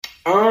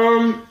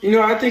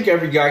I think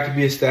every guy could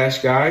be a stash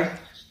guy.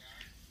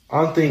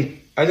 I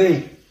think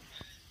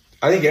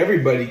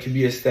everybody could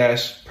be a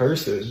stash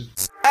person.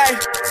 Hey,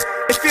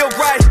 it feel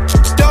right,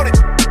 don't it?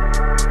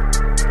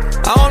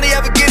 I only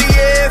ever get it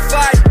if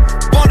I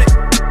want it.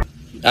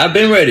 I've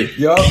been ready.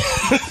 Yup.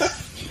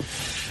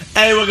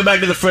 Hey, welcome back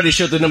to the Freddy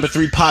Show, the number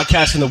 3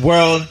 podcast in the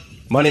world.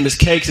 My name is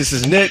Cakes. This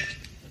is Nick.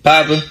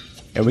 Papa.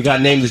 And we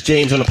got Nameless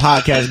James on the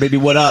podcast. Baby,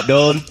 what up,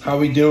 dude? How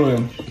we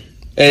doing?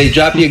 Hey,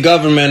 drop your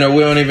government or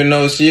we don't even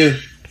know it's you.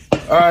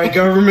 Alright,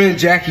 government,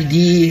 Jackie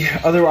D,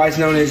 otherwise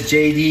known as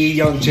JD,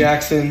 Young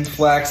Jackson,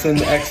 Flaxen,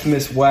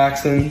 Xmas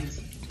Waxen.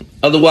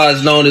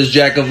 Otherwise known as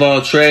Jack of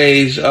all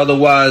trades.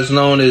 Otherwise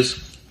known as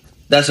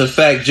That's a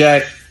Fact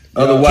Jack.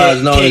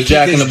 Otherwise known as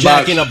Jack in the Box.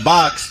 Jack in a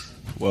Box.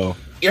 Whoa.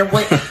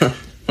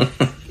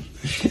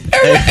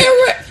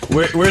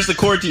 Where's the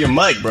cord to your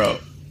mic, bro?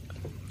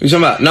 You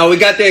talking about? No, we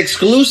got the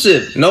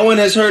exclusive. No one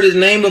has heard his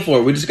name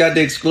before. We just got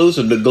the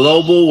exclusive. The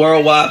global,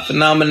 worldwide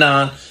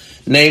phenomenon,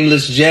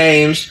 Nameless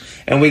James.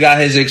 And we got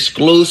his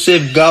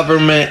exclusive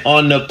government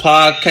on the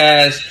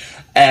podcast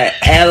at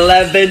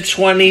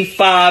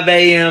 11:25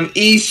 a.m.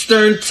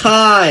 Eastern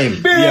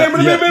Time.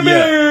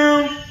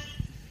 Yeah.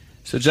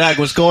 So, Jack,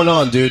 what's going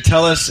on, dude?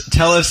 Tell us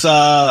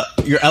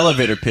your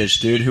elevator pitch,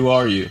 dude. Who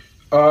are you?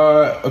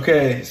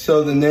 Okay,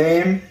 so the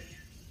name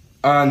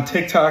on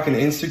TikTok and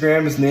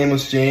Instagram is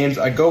Nameless James.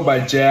 I go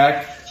by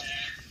Jack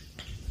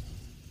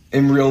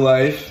in real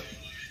life.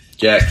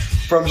 Jack.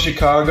 From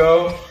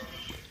Chicago.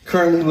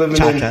 Currently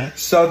living in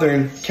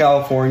Southern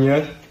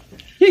California.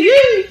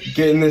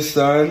 Getting this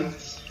done.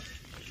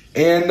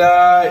 And,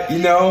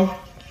 I'm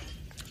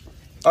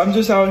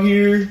just out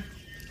here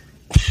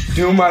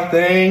doing my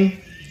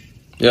thing.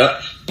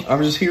 Yep.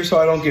 I'm just here so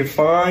I don't get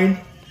fined.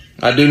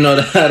 I do know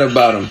that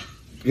about him.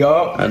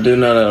 Yup. I do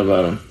know that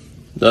about him.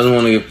 Doesn't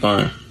want to get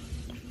fined.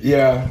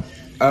 Yeah,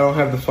 I don't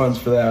have the funds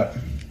for that.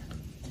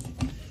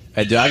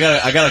 Hey, dude, I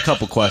got a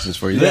couple questions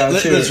for you. Yeah,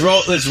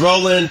 let's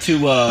roll into.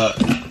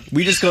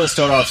 We just gonna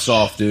start off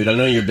soft, dude. I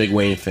know you're a big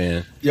Wayne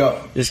fan.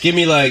 Yup. Just give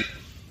me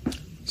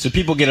so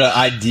people get an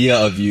idea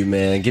of you,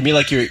 man. Give me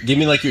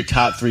your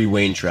top 3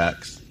 Wayne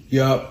tracks.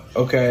 Yup.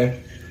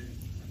 Okay.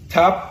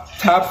 Top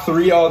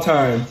 3 all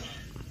time.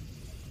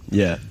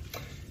 Yeah.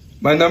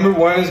 My number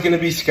 1 is gonna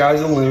be "Sky's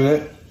the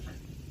Limit."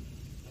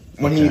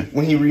 When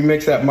he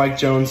remixed that Mike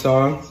Jones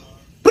song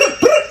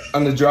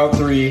on the Drop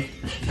 3,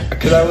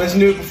 because I listened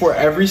to it before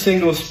every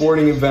single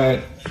sporting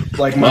event,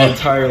 like my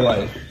entire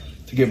life,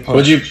 to get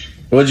pumped.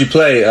 What'd you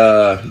play?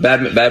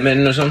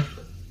 Badminton or something?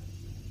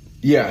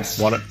 Yes.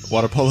 Water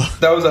polo.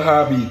 That was a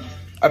hobby.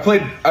 I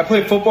played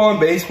football and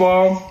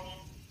baseball.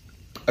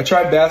 I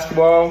tried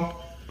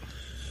basketball.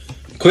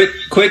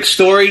 Quick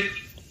story.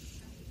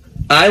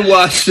 I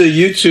watched the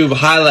YouTube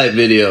highlight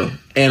video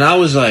and I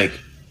was like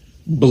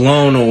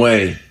blown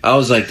away. I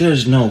was like,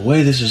 "There's no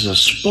way this is a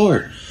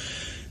sport."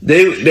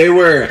 They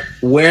were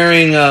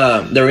wearing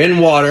they're in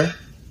water.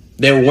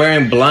 They were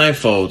wearing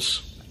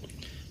blindfolds,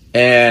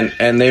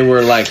 and they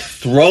were like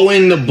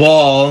throwing the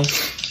ball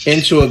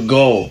into a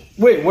goal.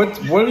 Wait, what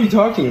are you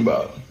talking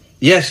about?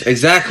 Yes,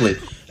 exactly.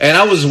 And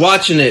I was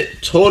watching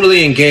it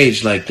totally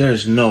engaged. Like,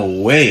 there's no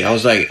way. I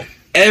was like,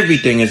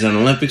 everything is an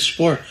Olympic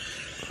sport.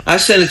 I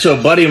sent it to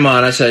a buddy of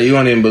mine. I said, "You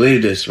won't even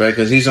believe this, right?"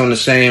 Because he's on the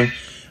same,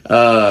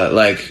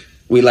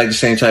 we like the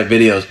same type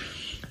videos.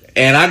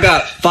 And I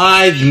got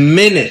 5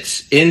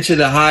 minutes into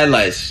the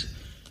highlights,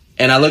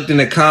 and I looked in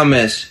the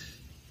comments.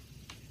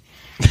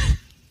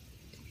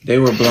 They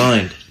were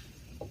blind.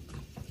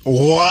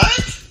 What?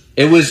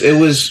 It was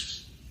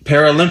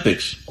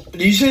Paralympics.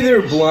 Did you say they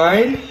were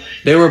blind?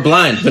 They were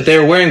blind, but they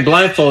were wearing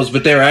blindfolds,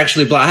 but they were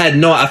actually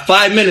blind.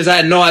 5 minutes, I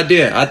had no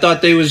idea. I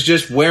thought they was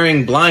just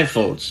wearing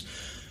blindfolds.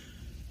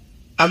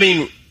 I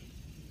mean,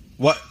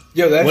 what?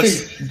 Yo,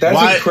 that's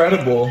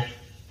incredible.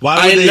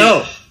 Why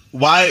know.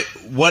 Why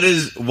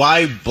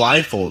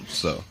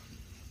blindfolds though?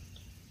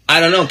 I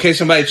don't know. In case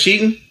somebody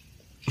cheating.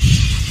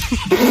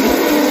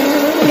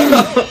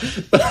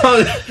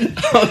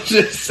 I'm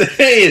just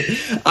saying.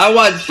 I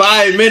watched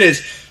 5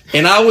 minutes,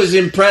 and I was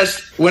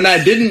impressed when I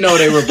didn't know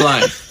they were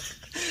blind.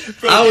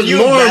 Bro, I was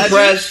more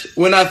impressed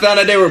when I found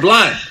out they were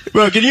blind.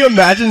 Bro, can you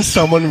imagine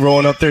someone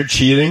rolling up there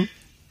cheating?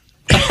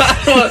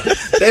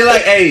 They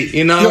like, "Hey,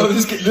 Yo,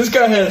 this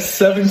guy has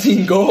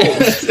 17 goals.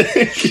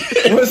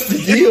 What's the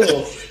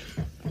deal?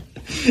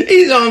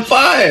 He's on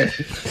fire."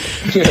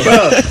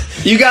 Bro,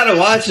 you gotta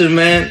watch him,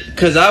 man.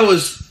 Because I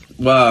was,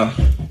 wow.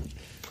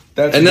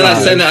 And then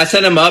I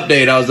sent him an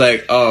update. I was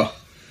like, "Oh,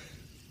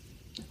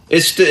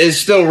 it's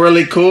still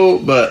really cool,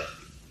 but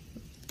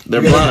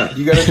they're blind."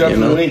 You gotta drop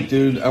the link,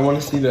 dude. I want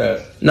to see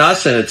that. No, I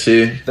sent it to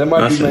you. That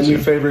might be my new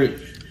favorite.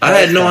 I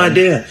had no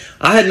idea.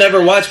 I had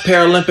never watched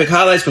Paralympic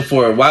highlights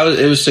before.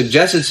 It was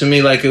suggested to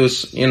me like it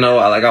was,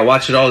 like I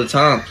watch it all the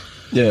time.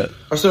 Yeah.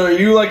 So are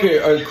you like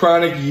a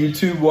chronic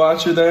YouTube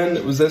watcher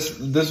then? This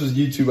was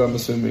YouTube, I'm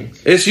assuming.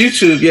 It's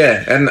YouTube,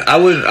 yeah. And I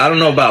don't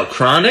know about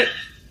chronic,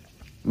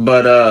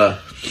 but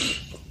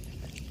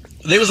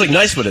they was like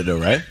nice with it though,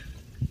 right?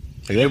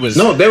 Like they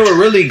were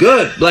really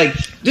good. Like,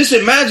 just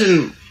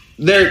imagine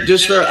they're I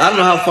don't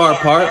know how far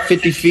apart,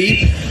 50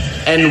 feet,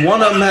 and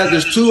one of them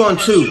there's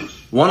 2-on-2.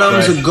 One of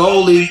them's a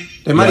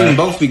goalie. They might even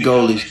both be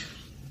goalies.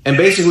 And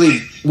basically,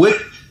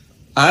 with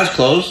eyes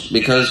closed,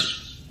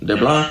 because they're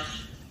blind,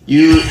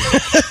 you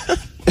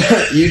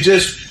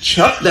just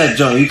chuck that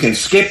junk. You can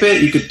skip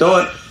it, you can throw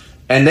it,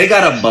 and they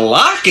gotta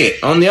block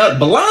it on the other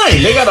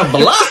blind. They gotta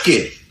block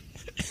it.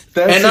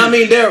 And I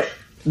mean,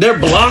 they're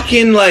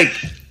blocking like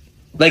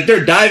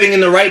they're diving in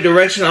the right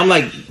direction. I'm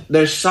like,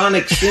 their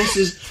sonic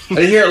senses.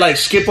 They hear it like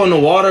skip on the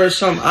water or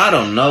something. I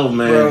don't know,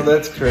 man. Bro,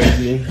 that's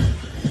crazy.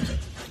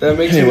 That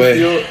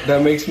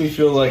makes me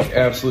feel like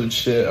absolute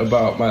shit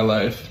about my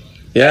life.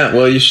 Yeah,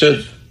 well, you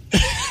should.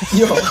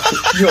 Yo,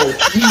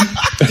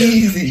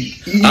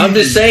 easy. I'm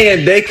just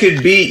saying they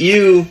could beat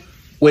you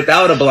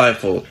without a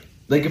blindfold.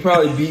 They could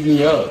probably beat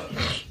me up.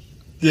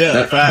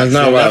 Yeah, that's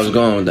not where I was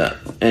going with that.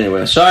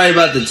 Anyway, sorry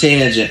about the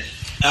tangent.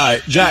 All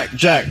right, Jack.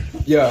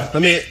 Yeah.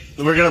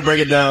 We're gonna break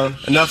it down.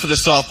 Enough of the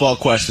softball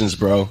questions,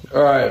 bro.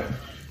 All right.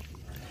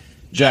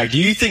 Jack, do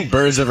you think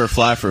birds ever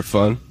fly for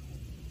fun?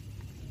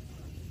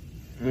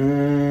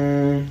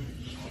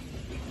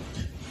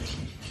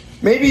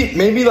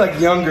 Maybe like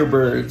younger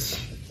birds,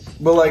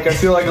 but like I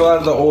feel like a lot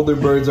of the older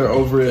birds are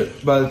over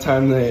it by the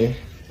time they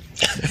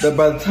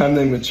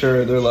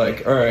mature. They're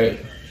like, all right,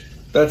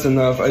 that's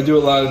enough. I do a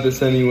lot of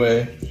this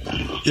anyway.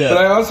 Yeah. But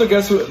I also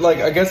guess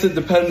it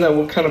depends on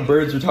what kind of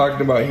birds we're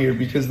talking about here,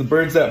 because the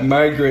birds that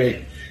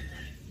migrate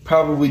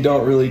probably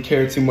don't really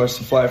care too much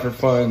to fly for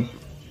fun.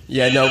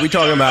 Yeah, no, we're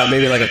talking about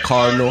maybe like a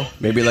cardinal,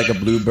 maybe like a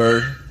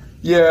bluebird.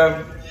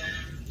 Yeah,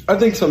 I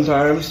think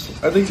sometimes.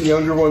 I think the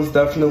younger ones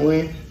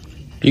definitely.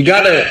 You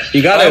gotta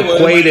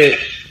equate it.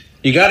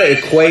 You gotta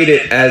equate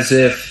it as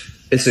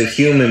if it's a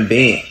human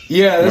being.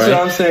 Yeah, that's what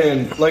I'm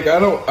saying. Like I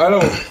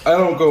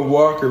don't go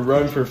walk or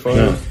run for fun.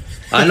 No.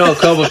 I know a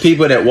couple of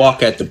people that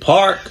walk at the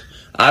park.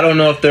 I don't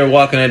know if they're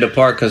walking at the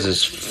park because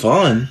it's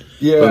fun,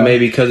 but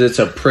maybe because it's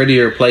a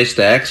prettier place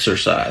to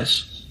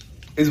exercise.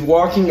 Is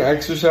walking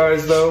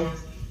exercise though?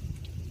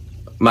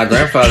 My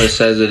grandfather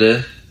says it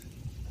is.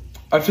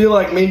 I feel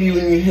like maybe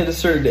when you hit a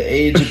certain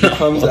age, it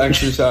becomes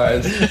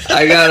exercise.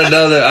 I got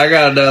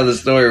another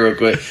story real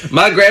quick.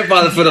 My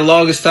grandfather, for the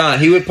longest time,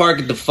 he would park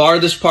at the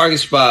farthest parking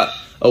spot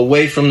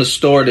away from the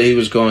store that he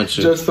was going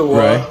to. Just to walk.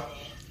 Right.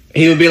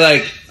 He would be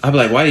like, I'd be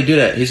like, why do you do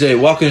that? He said,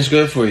 walking is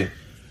good for you.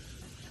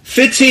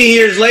 15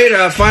 years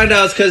later, I find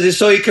out it's because it's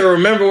so he can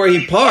remember where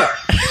he parked.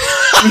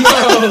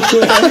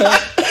 No.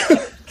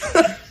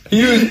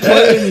 He was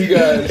playing, you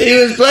guys. He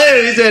was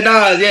playing. He said,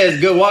 "Nah, yeah,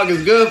 it's good. Walk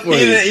is good for you."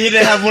 He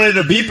didn't have one of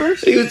the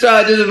beepers? He was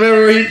trying to just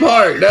remember where he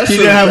parked. He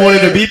didn't have one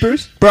of the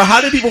beepers? Bro,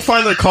 how did people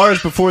find their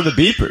cars before the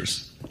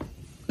beepers?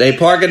 They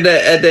park at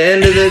the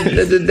end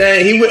of the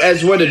day. He would,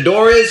 as where the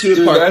door is, he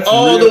would park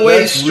all the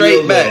way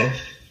straight back.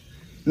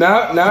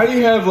 Now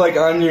you have like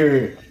on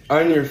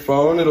your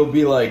phone, it'll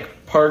be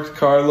like parked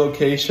car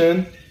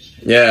location.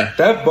 Yeah.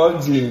 That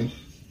bugs me.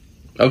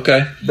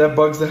 Okay. That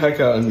bugs the heck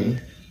out of me.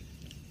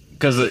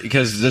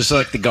 Because there's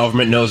like the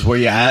government knows where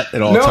you're at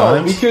all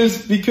times?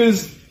 No,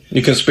 because...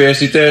 You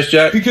conspiracy theorist,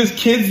 Jack? Because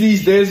kids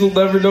these days will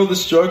never know the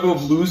struggle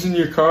of losing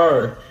your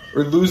car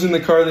or losing the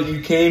car that you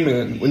came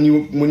in when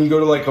you go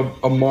to like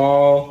a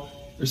mall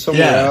or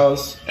somewhere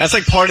else. That's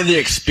like part of the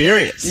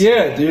experience.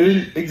 Yeah,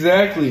 dude.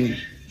 Exactly.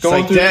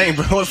 Dang,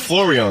 bro, what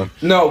floor were we on?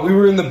 No, we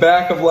were in the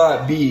back of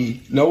lot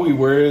B. No, we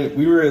weren't.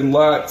 We were in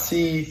lot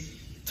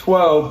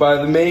C12 by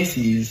the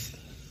Macy's.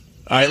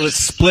 All right, let's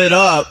split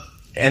up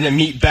and then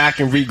meet back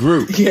and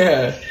regroup.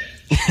 Yeah.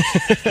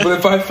 But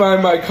if I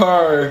find my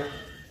car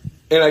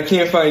and I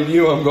can't find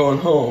you, I'm going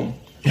home.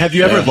 Have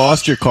you ever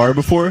lost your car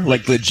before?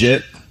 Like,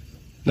 legit?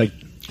 Like,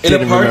 in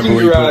a parking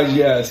garage,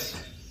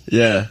 yes.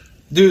 Yeah.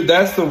 Dude,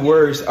 that's the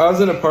worst. I was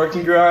in a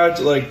parking garage,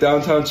 like,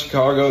 downtown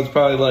Chicago. It's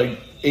probably, like,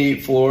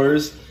 8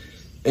 floors.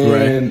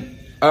 And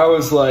I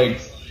was,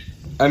 like...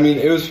 I mean,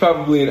 it was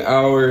probably an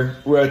hour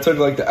where I took,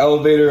 like, the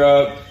elevator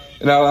up,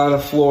 and I was on the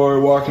floor,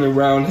 walking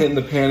around, hitting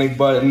the panic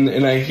button,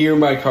 and I hear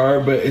my car,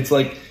 but it's,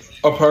 like,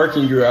 a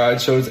parking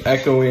garage, so it's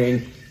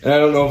echoing. And I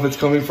don't know if it's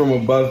coming from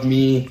above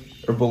me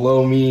or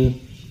below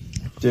me.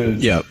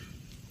 Dude. Yep.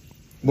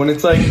 When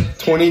it's like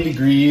 20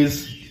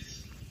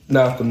 degrees,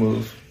 not the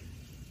move.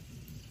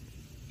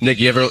 Nick,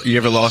 you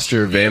ever lost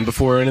your van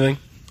before or anything?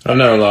 I've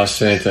never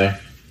lost anything.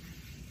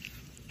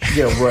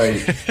 Yeah,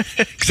 right.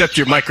 Except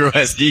your micro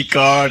SD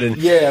card and...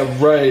 Yeah,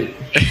 right.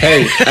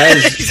 Hey,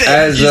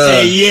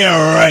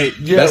 yeah, right.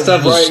 Yeah, that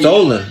stuff was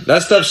stolen.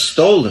 That stuff's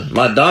stolen.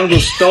 My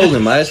dongle's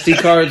stolen. My SD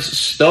card's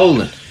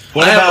stolen.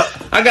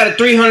 I got a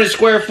 300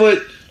 square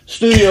foot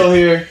studio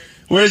here.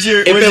 Where's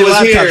your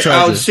laptop charger?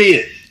 I would see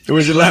it.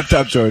 Where's your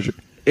laptop charger?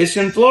 It's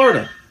in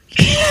Florida.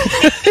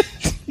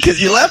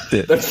 Because you left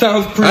it. That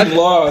sounds pretty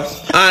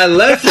lost. I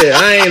left it.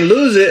 I ain't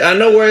lose it. I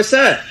know where it's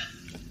at.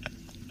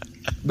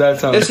 That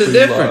sounds pretty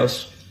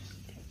difference. lost.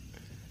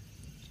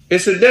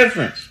 It's a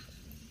difference.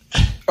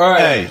 All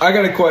right, I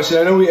got a question.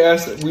 I know we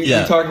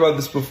talked about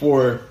this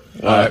before.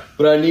 All right.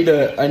 But I need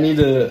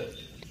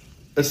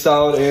a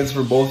solid answer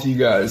for both of you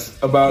guys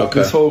about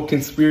this whole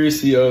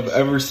conspiracy of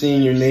ever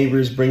seeing your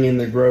neighbors bring in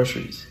their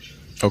groceries.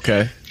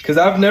 Okay. Because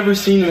I've never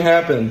seen it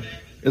happen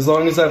as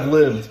long as I've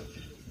lived.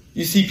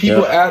 You see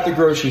people at the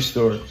grocery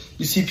store.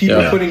 You see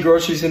people putting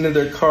groceries into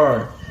their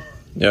car.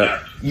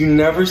 Yeah. You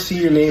never see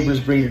your neighbors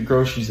bring your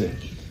groceries in.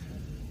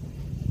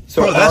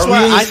 So bro, that's are we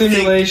why in a I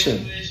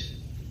simulation?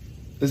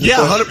 Yeah,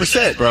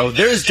 100%, bro.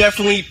 There's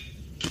definitely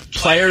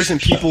players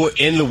and people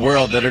in the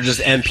world that are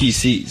just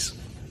NPCs.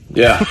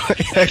 Yeah.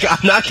 Like,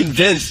 I'm not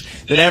convinced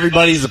that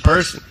everybody's a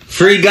person.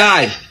 Free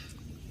guy.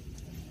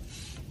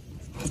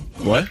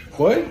 What?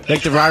 What?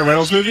 Like the Ryan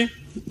Reynolds movie?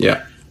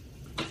 Yeah.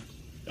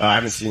 Oh, I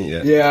haven't seen it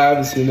yet. Yeah, I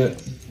haven't seen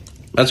it.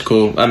 That's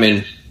cool. I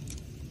mean,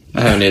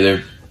 I haven't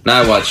either. No,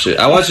 I watched it.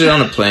 I watched it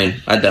on a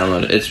plane. I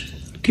downloaded it.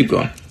 Keep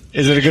going.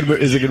 Is it a good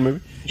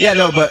movie? Yeah,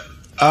 no, but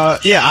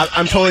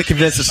I'm totally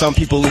convinced that some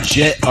people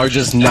legit are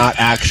just not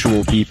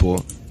actual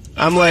people.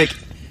 I'm like,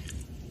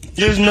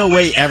 there's no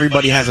way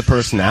everybody has a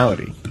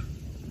personality.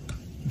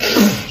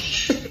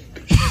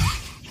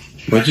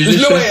 What'd you There's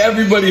just no say? way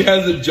everybody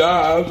has a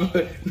job.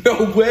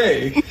 No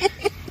way.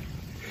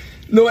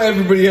 No way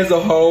everybody has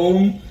a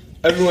home.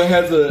 Everyone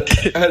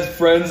has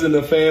friends and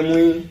a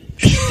family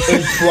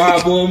and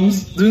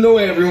problems. There's no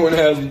way everyone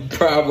has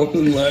problems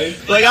in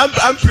life. Like,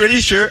 I'm pretty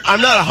sure, I'm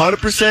not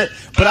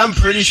 100%, but I'm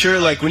pretty sure,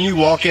 like, when you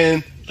walk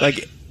in,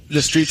 like,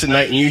 the streets at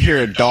night and you hear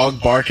a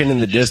dog barking in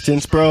the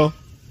distance, bro,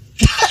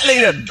 that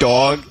ain't a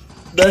dog.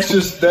 That's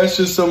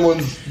just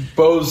someone's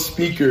Bose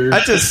speaker.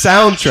 That's a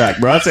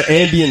soundtrack, bro. That's an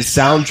ambient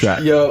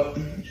soundtrack. Yup.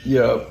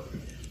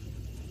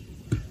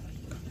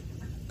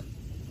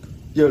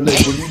 Yo, Nick,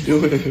 what are you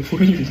doing?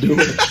 What are you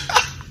doing?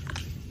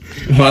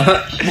 What?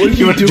 What are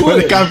you Want to join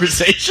doing? the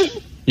conversation?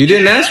 You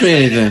didn't ask me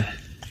anything.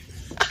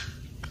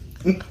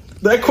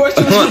 That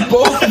question was for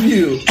both of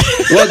you.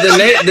 What,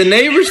 the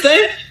neighbors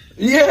thing?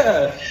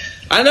 Yeah.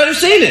 I never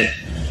seen it.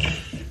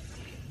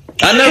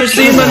 I never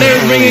seen my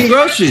neighbor bringing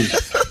groceries.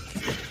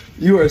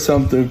 You are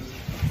something.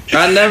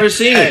 I never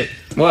seen it.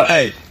 What?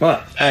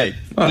 What? Hey,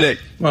 What? Nick.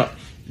 What?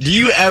 Do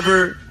you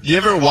ever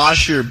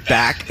wash your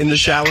back in the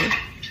shower?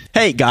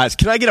 Hey guys,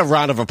 can I get a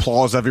round of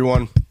applause,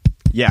 everyone?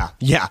 Yeah,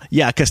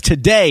 because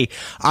today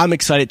I'm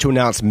excited to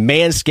announce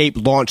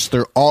Manscaped launched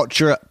their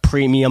Ultra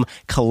Premium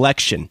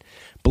Collection.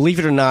 Believe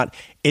it or not,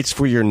 it's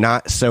for your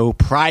not so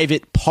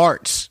private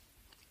parts.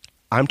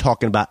 I'm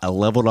talking about a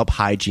leveled up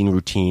hygiene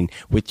routine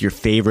with your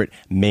favorite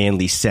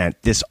manly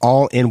scent. This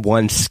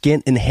all-in-one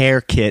skin and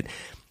hair kit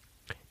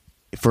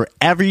for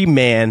every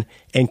man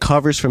and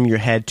covers from your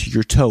head to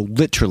your toe,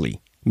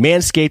 literally.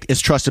 Manscaped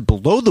is trusted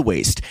below the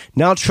waist.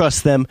 Now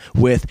trust them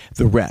with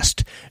the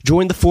rest.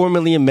 Join the 4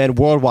 million men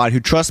worldwide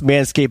who trust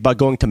Manscaped by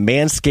going to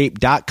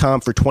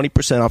manscaped.com for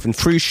 20% off and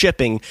free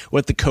shipping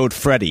with the code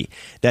Freddy.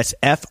 That's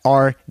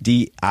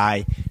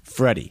FRDI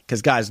Freddy.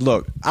 Because guys,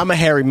 look, I'm a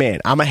hairy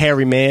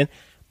man.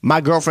 My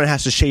girlfriend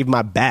has to shave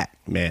my back,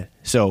 man.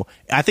 So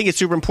I think it's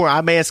super important.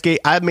 I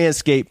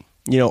manscape,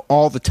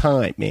 all the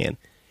time, man.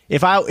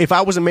 If I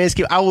was a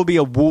manscape, I would be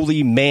a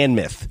woolly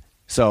mammoth.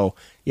 So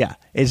yeah,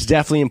 it's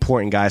definitely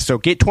important, guys. So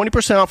get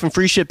 20% off and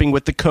free shipping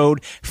with the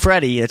code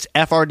Freddy. It's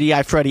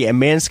FRDI Freddy at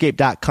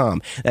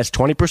manscaped.com. That's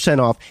 20%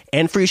 off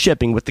and free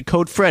shipping with the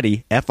code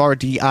Freddy,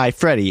 FRDI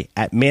Freddy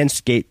at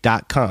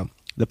manscaped.com.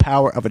 The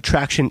power of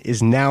attraction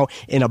is now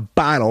in a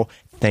bottle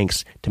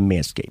thanks to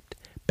Manscaped.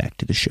 Back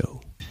to the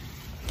show.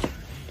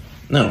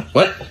 No.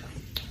 What?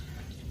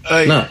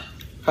 No.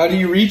 How do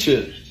you reach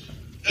it?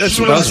 That's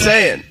what I'm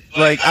saying.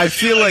 Like, I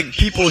feel like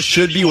people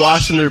should be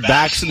washing their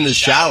backs in the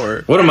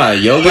shower. What am I, a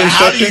yoga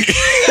instructor?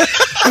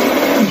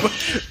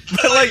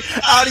 But like,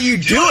 how do you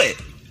do it?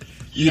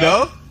 You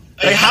know?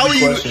 Like, how do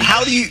you...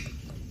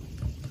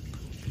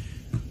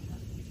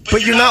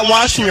 But you're not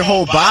washing your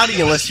whole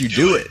body unless you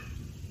do it.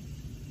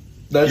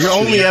 You're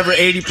only ever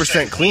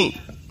 80% clean.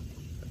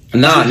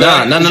 Nah.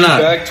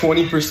 Back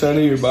 20%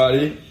 of your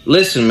body.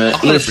 Listen, man.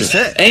 100%.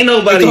 Listen. Ain't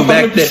nobody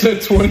back there.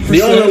 20%.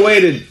 The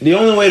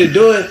only way to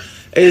do it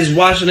is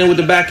washing it with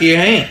the back of your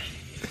hand.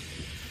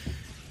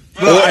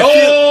 Bro,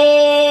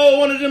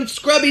 one of them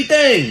scrubby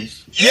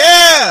things.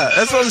 Yeah,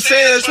 that's what I'm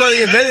saying. That's why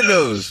they invented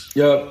those.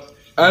 Yep.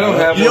 I don't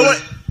have one.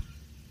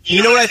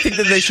 You know what I think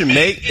that they should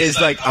make is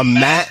like a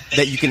mat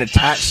that you can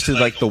attach to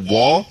like the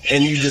wall,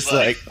 and you just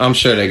like. I'm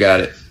sure they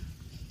got it.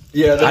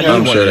 Yeah,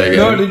 I'm sure they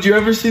got it. No, did you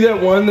ever see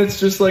that one that's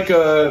just like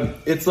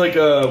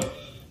the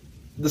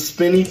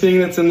spinny thing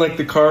that's in like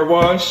the car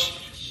wash?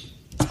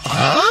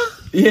 Huh?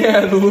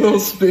 Yeah, the little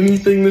spinny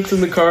thing that's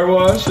in the car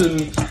wash, and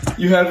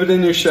you have it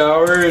in your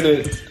shower, and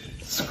it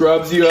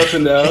scrubs you up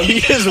and down. You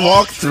just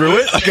walk through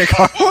it like a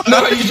car wash?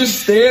 No, you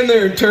just stand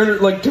there and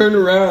turn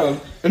around,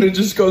 and it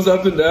just goes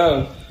up and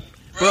down.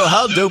 Bro,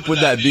 how dope would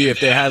that be if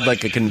they had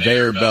like a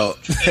conveyor belt?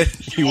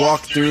 You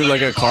walk through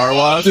like a car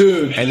wash,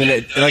 dude, and then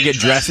it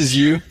dresses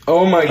you.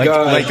 Oh my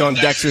god! Like on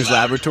Dexter's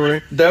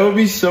Laboratory. That would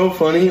be so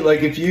funny.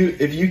 Like if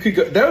you could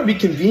go, that would be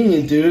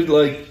convenient, dude.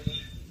 Like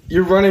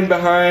you're running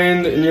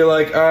behind, and you're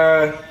like,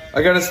 I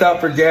gotta stop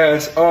for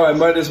gas. Oh, I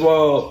might as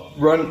well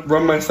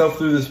run myself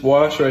through this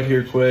wash right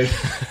here quick.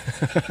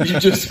 You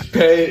just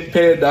pay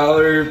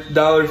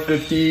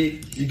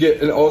 $1.50. You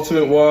get an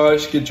ultimate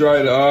wash, get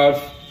dried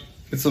off.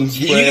 Get some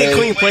spray. You get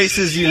clean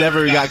places you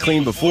never got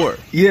clean before.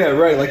 Yeah,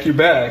 right, like your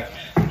back.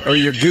 Or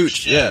your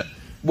gooch, yeah.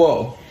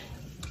 Whoa.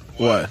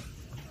 What?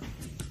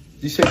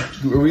 You say,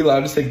 are we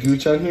allowed to say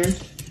gooch on here?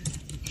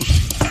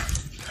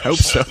 Hope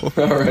so.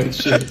 Alright,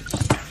 shit.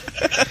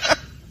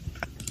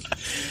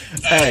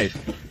 Hey.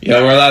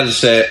 Yeah, we're allowed to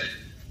say it.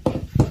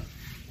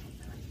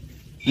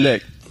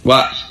 Nick.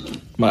 What?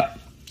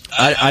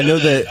 I know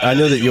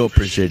that you'll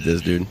appreciate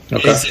this, dude.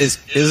 Okay. This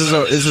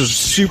is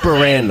super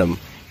random.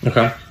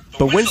 Okay.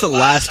 But when's the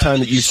last time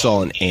that you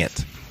saw an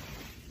ant?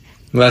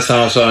 Last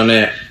time I saw an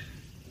ant,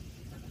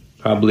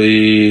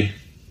 probably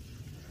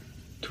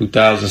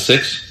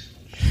 2006.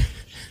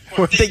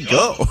 Where'd they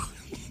go?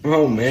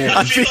 Oh, man.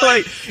 I feel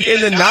like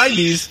in the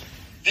 90s,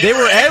 they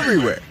were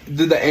everywhere.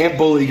 Did the ant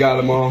bully got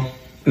them all?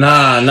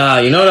 Nah.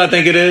 You know what I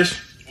think it is?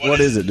 What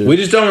is it, dude? We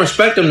just don't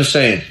respect them the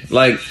same.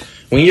 Like,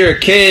 when you're a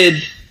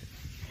kid,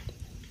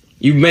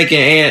 you make an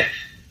ant,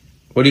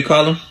 what do you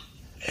call them?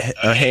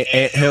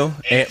 Ant hill?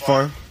 Ant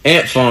farm?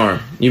 Ant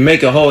farm. You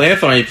make a whole ant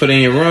farm, you put it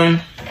in your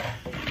room.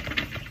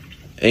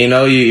 And, you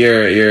know,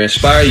 you're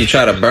inspired. You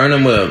try to burn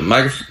them with a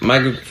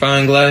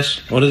magnifying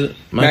glass. What is it?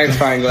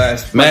 Magnifying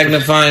glass.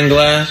 Magnifying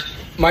glass.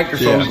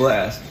 Microphone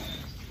glass.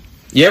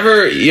 You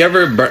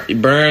ever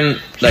burn,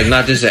 like,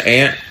 not just an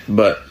ant,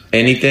 but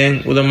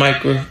anything with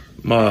a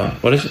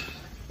what is it?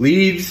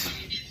 Leaves.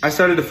 I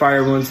started a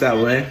fire once that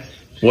way.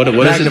 What is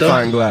it, though?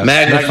 Magnifying glass.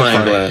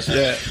 Magnifying glass.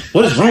 Yeah.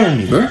 What is wrong with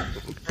me, bro?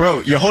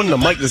 Bro, you're holding the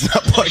mic that's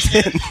not plugged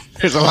in.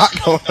 There's a lot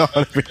going on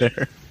over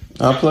there.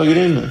 I'll plug it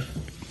in there.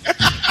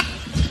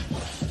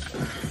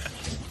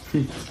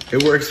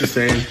 It works the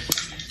same.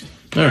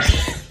 All right.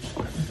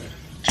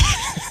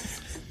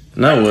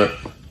 Now what?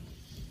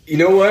 You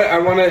know what I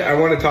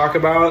want to talk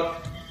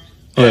about?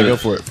 Yeah, go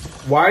for it.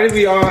 Why did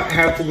we all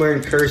have to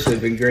learn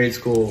cursive in grade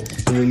school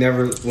when we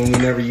never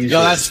used Yo,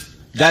 it?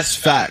 that's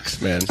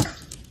facts, man.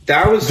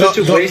 That was such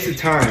a waste of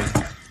time.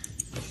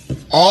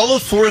 All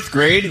of 4th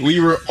grade, we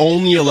were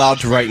only allowed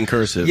to write in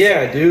cursive.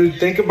 Yeah, dude.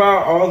 Think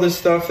about all the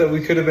stuff that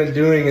we could have been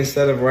doing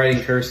instead of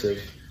writing cursive.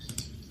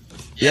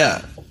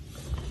 Yeah.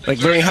 Like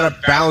learning how to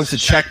balance a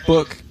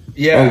checkbook.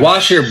 Yeah. Or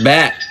wash your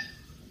back.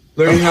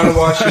 Learning how to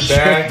wash your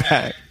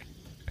back.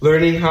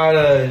 Learning how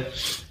to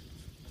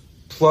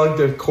plug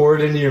the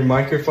cord into your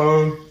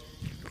microphone.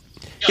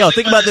 Yo,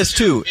 think about this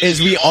too.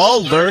 Is we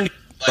all learned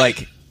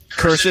like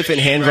cursive and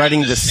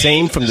handwriting the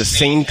same from the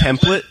same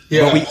template,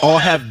 but we all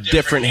have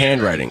different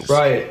handwritings.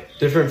 Right.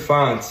 Different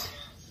fonts.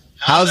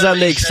 How does that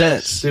make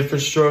sense?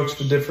 Different strokes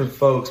for different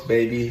folks,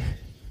 baby.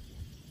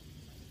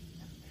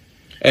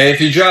 Hey,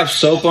 if you drop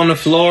soap on the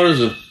floor, is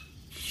the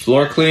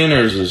floor clean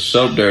or is the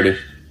soap dirty?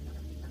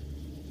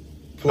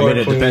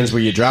 It depends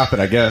where you drop it,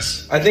 I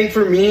guess. I think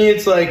for me,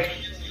 it's like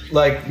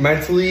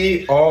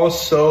mentally, all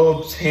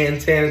soaps,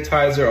 hand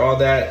sanitizer, all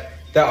that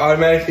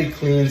automatically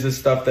cleans the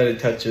stuff that it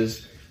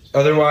touches.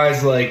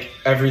 Otherwise, like,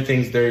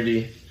 everything's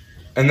dirty.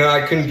 And then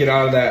I couldn't get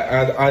out of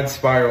that. I'd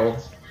spiral.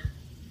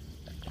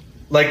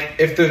 Like,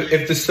 if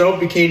the soap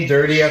became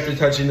dirty after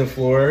touching the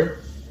floor,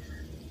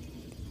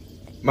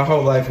 my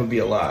whole life would be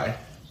a lie.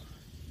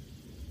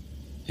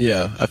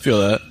 Yeah, I feel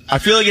that. I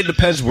feel like it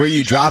depends where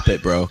you drop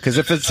it, bro. Because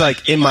if it's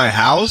like in my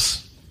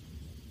house,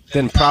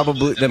 then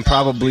probably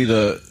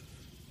the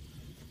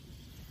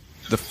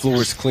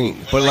floor's clean.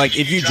 But like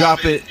if you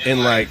drop it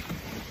in like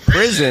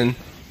prison,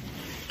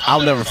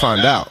 I'll never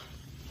find out.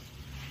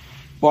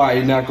 Why?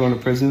 You're not going to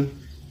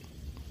prison?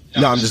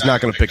 No, I'm just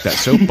not going to pick that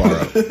soap bar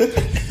up.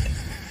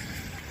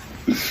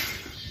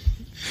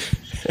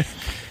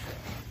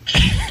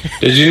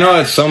 Did you know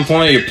at some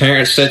point your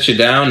parents set you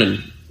down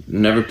and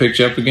never picked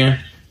you up again?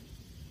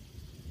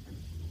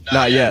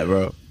 Not yet,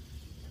 bro.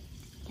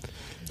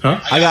 Huh?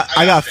 I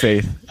got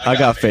faith. I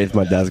got faith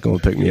my dad's going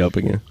to pick me up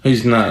again.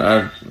 He's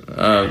not.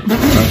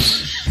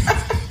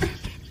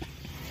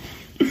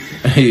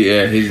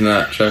 Yeah, he's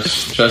not.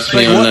 Trust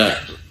me on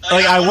that.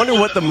 Like, I wonder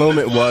what the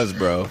moment was,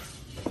 bro.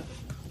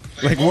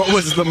 Like, what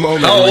was the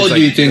moment? How old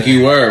do you think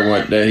you were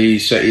when that he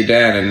set you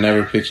down and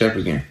never picked you up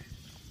again?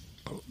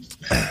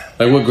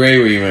 Like, what grade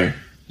were you in?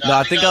 No,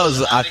 I think I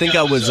was. I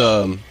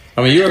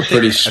mean, you were a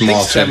pretty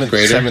small 10th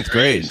grader.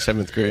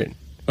 Seventh grade.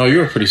 Oh, you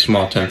were a pretty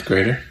small 10th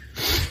grader.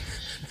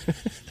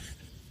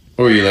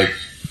 What were you, like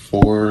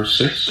 4 or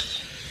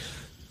 6?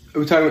 Are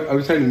we talking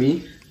to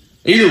me?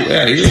 Either one.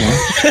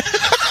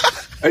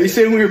 Are you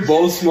saying we were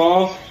both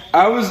small?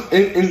 I was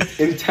in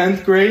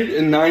 10th grade,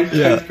 in 9th,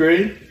 10th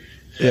grade.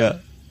 Yeah.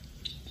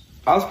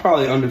 I was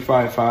probably under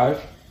 5'5".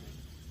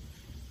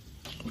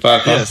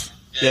 5'5"? Yes.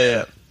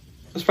 Yeah.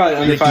 I was probably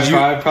under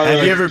 5'5".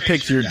 Have you ever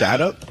picked your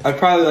dad up? I'd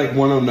probably like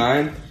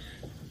 109.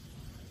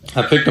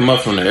 I picked him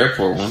up from the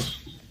airport once.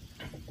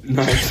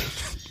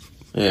 Nice.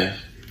 Yeah.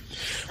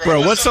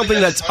 Bro, what's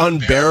something that's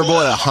unbearable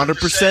at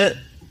 100%,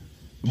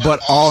 but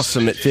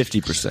awesome at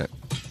 50%?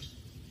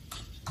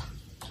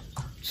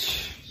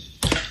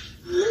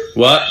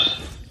 What?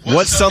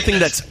 What's something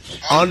that's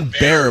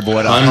unbearable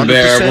at 100%,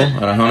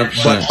 Unbearable at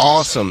 100%, but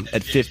awesome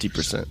at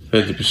 50%?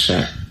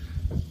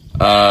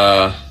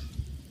 50%.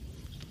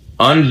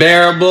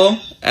 Unbearable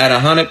at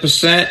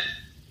 100%,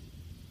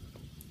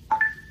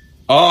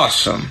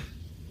 awesome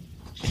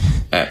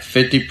at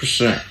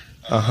 50%?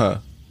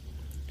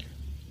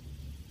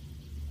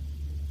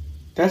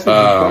 That's a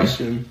good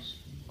question.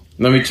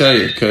 Let me tell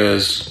you,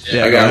 because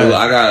Yeah, I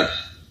got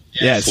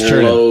Yeah, it's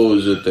true.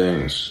 loads of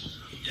things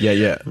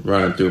Yeah.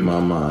 running through my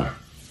mind.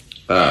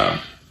 I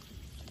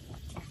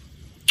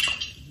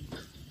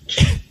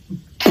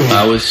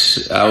would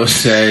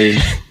say,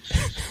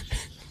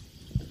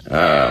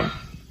 because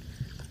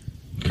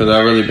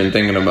I've really been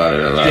thinking about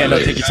it a lot. Yeah, no,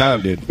 lately. take your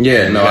time, dude.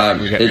 Yeah, no,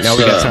 we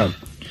got time.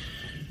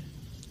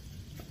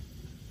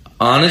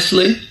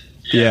 Honestly,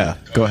 Yeah,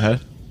 go ahead.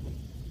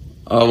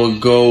 I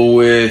would go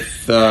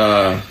with.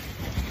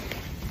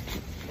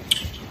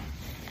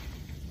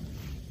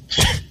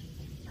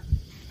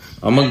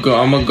 I'm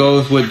gonna go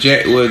with what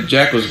Jack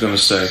was gonna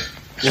say.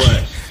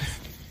 What?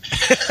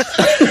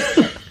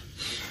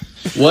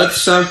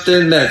 What's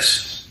something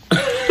that's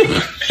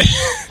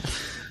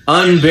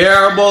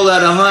unbearable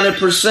at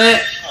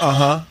 100%?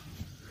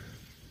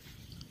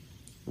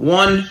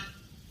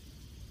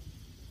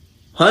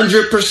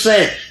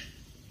 100%.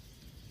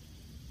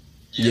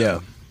 Yeah.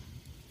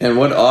 And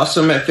what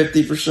awesome at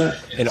 50%?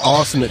 And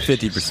awesome at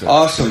 50%.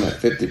 Awesome at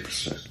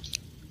 50%.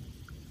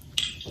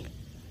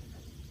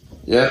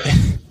 Yep.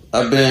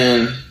 I've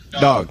been.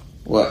 Dog.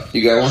 What?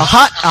 You got one? A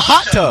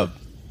hot tub.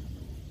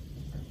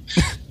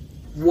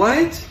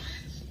 What?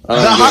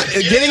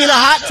 Getting in a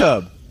hot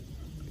tub.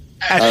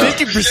 At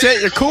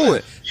 50%, you're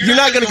cooling. You're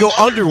not going to go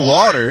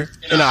underwater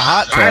in a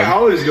hot I tub.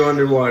 always go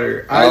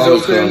underwater. Eyes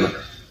open.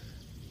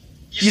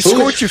 You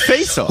scorch your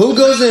face off. Who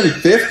goes in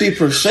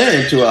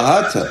 50% into a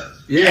hot tub?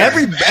 Yeah.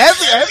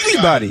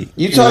 Everybody.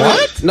 You talking?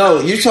 What? No,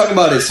 you talking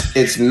about it's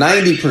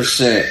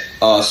 90%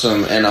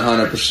 awesome and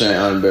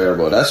 100%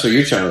 unbearable. That's what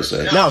you're trying to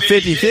say. No,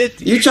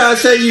 50-50. You trying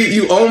to say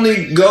you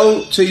only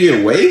go to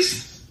your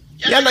waist?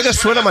 Yeah, I'm not going to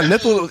sweat on my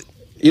nipple.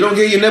 You don't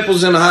get your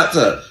nipples in a hot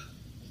tub.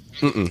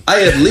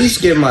 I at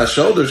least get my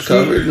shoulders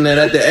covered, and then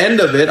at the end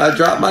of it, I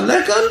drop my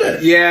neck under.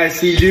 Yeah,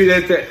 see,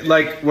 dude,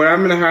 like when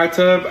I'm in a hot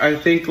tub, I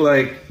think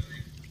like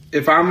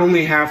if I'm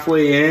only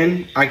halfway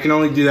in, I can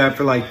only do that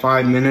for like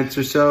 5 minutes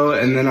or so,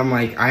 and then I'm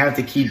like, I have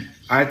to keep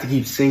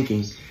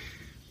sinking,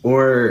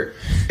 or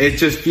it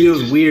just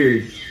feels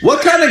weird.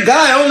 What kind of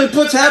guy only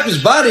puts half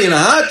his body in a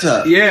hot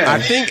tub? Yeah, I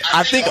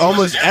think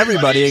almost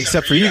everybody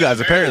except for you guys,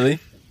 apparently.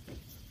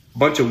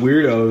 bunch of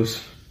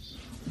weirdos.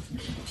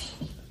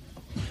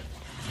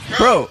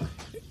 Bro,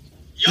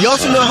 you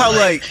also know how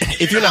like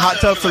if you're in a hot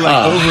tub for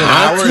like over an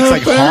hour,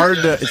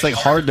 it's like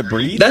hard to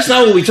breathe. That's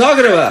not what we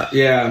talking about.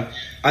 Yeah,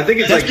 I think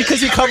it's That's like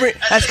because you're covering.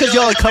 That's because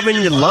y'all are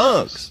covering your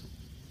lungs.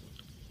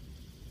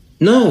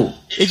 No.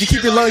 If you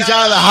keep your lungs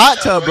out of the hot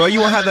tub, bro, you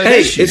won't have that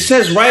Hey, issue. it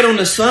says right on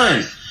the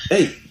sign.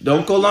 Hey,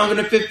 don't go longer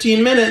than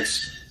 15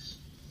 minutes.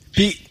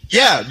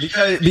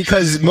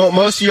 Because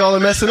most of y'all are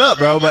messing up,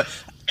 bro. But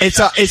it's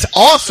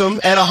awesome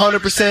at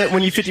 100%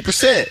 when you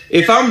 50%.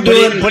 If I'm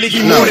doing, But if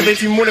you more than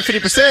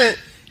 50%,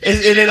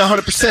 it ain't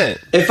 100%.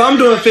 If I'm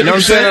doing 50% You know what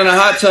I'm saying? in a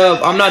hot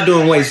tub, I'm not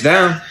doing waist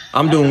down.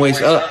 I'm doing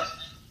waist up.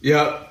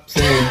 Yep,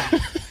 same.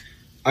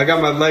 I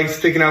got my legs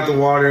sticking out the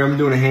water. I'm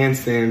doing a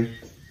handstand.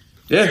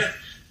 Yeah,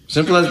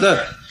 simple as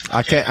that.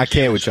 I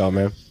can't with y'all,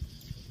 man.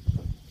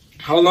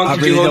 How long I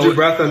could really you hold don't- your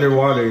breath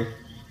underwater?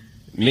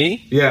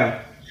 Me?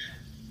 Yeah.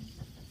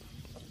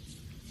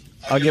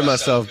 I'll give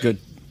myself good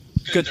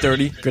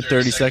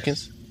 30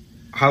 seconds.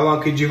 How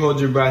long could you hold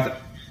your breath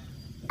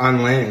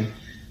on land?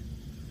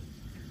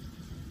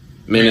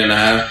 Minute and a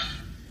half.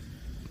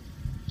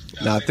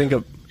 Now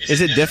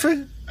is it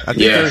different? I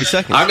think 30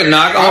 seconds. I can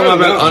hold my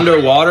breath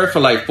underwater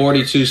for like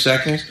 42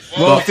 seconds.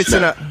 Well, But if it's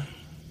in a,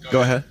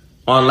 go ahead.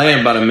 on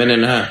land, about a minute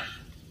and a half.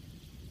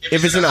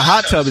 If it's in a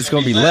hot tub, it's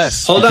gonna be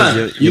less. Hold because on,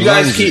 your you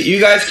guys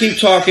lungs keep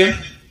talking.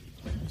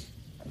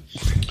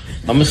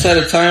 I'm gonna set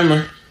a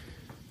timer.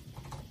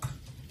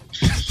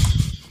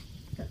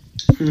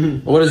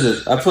 What is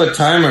this? I put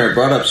timer. It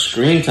brought up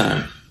screen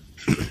time.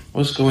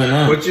 What's going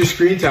on? What's your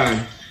screen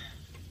time?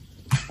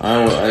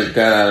 I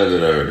got out of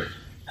it already.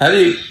 How do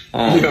you?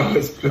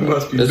 It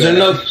must be Is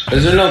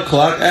bad. there no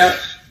clock app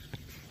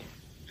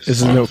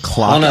Is there no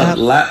clock on a app?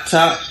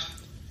 laptop?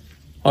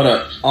 Hold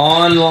up.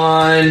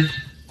 Online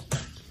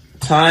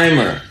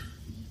timer.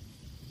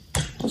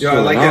 What's Yo, I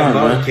going like that on,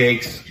 mug, man?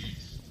 Cakes.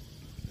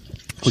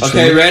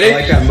 Okay, I ready?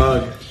 like that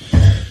mug.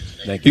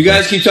 Thank You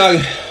guys keep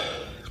talking.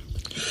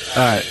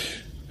 All right.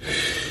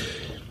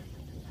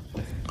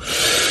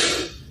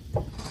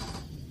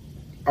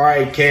 All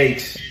right,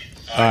 Cakes.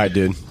 All right,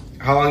 dude.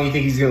 How long do you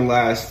think he's gonna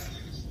last?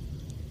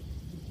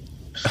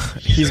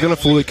 He's gonna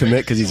fully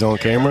commit because he's on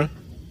camera.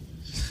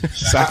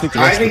 So I think the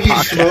rest of the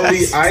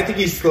podcast- I think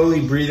he's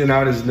slowly breathing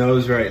out his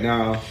nose right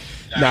now.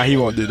 Nah, he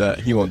won't do that.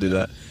 He won't do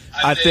that.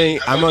 I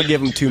think I'm gonna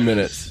give him 2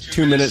 minutes.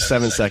 2 minutes,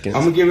 7 seconds.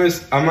 I'm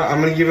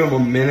gonna give him a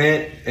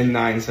minute and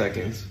 9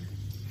 seconds.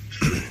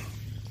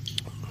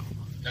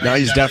 Now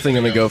he's definitely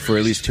gonna go for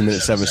at least 2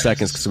 minutes, 7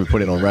 seconds because we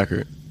put it on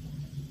record.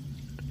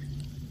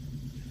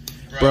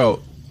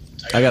 Bro,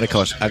 I got a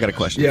question.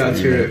 Yeah, for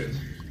let's you, hear man. it.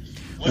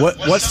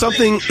 What's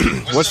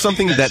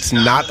something that's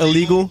not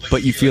illegal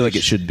but you feel like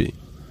it should be?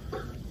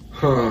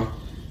 Huh.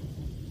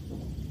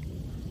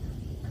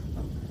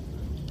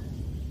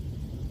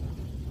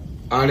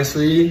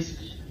 Honestly,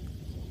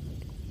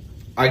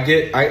 I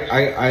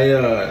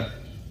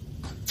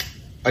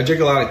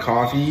drink a lot of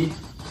coffee,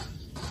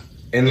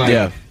 and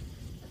like,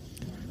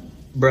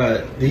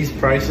 bruh, these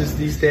prices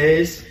these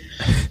days,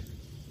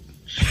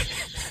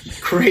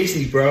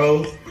 crazy,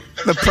 bro.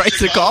 The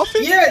price of coffee?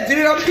 Yeah,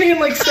 dude, I'm paying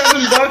like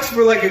 $7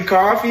 for like a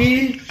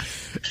coffee,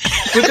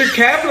 but they're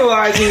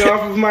capitalizing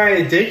off of my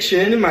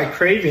addiction and my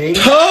craving.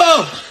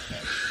 Oh,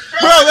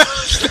 bro, that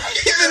was not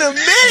even a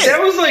minute. That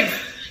was like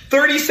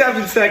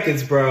 37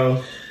 seconds,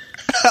 bro.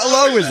 How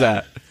long was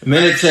that?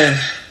 minute 10.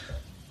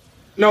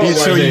 No, it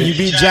So wasn't. you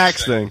beat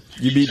Jack's thing.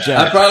 You beat I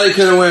Jack. probably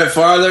could have went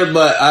farther,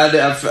 but I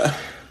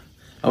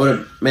would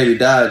have maybe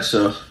died.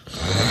 So,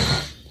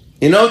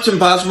 you know, it's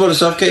impossible to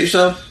suffocate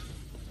yourself.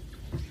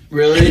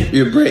 Really?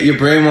 Your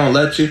brain won't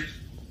let you.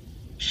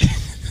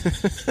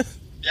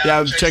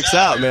 Yeah, checks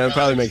out, man. It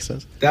probably makes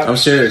sense. I'm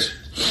serious.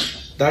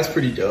 That's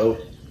pretty dope.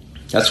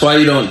 That's why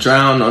you don't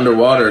drown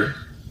underwater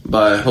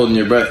by holding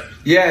your breath.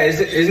 Yeah,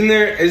 isn't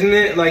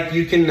it like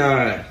you can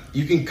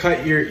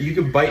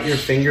bite your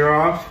finger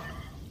off?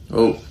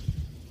 Oh.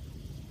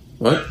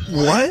 What?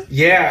 What?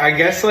 Yeah, I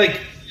guess like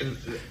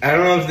I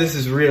don't know if this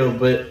is real,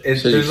 but So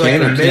you there's like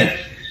can a or myth can't?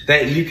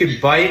 that you could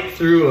bite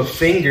through a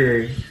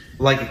finger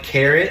like a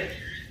carrot,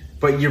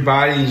 but your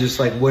body just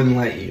like wouldn't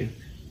let you.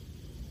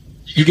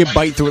 You can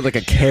bite through it like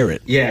a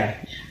carrot. Yeah.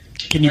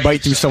 Can you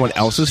bite through someone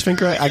else's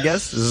finger, I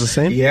guess? Is it the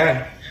same?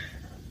 Yeah.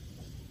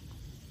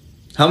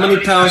 How many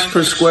pounds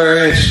per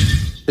square inch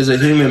is a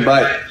human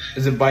bite?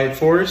 Is it bite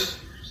force?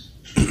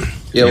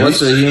 Yeah,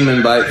 what's a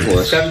human bite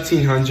force?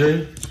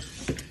 1,700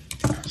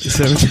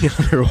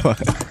 1700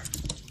 what?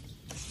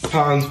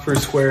 pounds per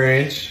square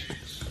inch.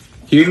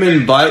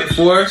 Human bite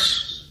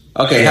force?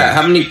 Okay,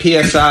 how many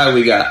PSI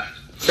we got?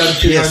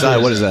 1,700. PSI,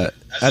 what is that?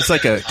 That's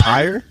like a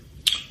tire?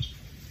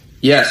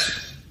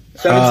 Yes.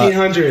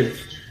 1,700.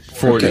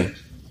 40. Okay.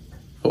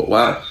 Oh,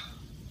 wow.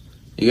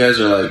 You guys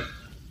are like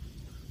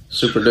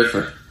super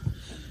different.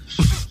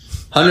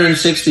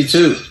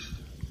 162.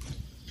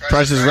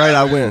 Price is right,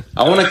 I win.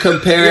 I want to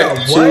compare Yeah,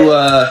 it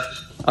to.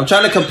 I'm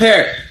trying to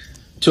compare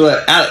it to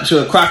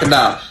a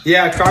crocodile.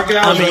 Yeah,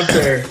 crocodile's up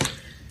there.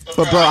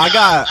 But bro, I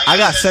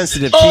got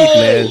sensitive teeth,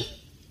 man.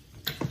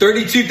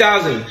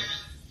 32,000.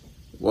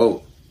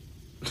 Whoa,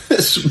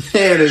 this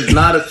man is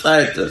not a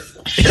scientist.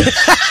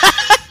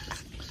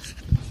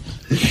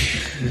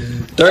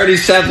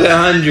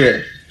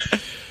 3,700.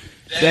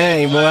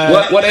 Dang, boy.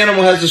 What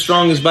animal has the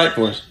strongest bite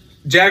force?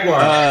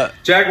 Jaguar.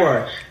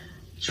 Jaguar.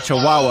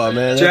 Chihuahua,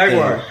 man. That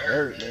Jaguar. thing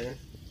hurt, man.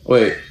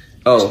 Wait.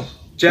 Oh.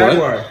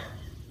 Jaguar. What?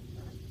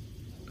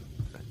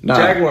 Nah.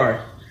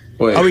 Jaguar.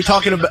 Wait. Are we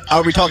talking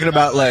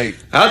about like?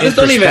 This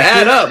don't even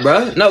add up,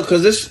 bro. No,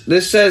 because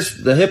this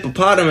says the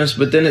hippopotamus,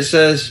 but then it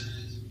says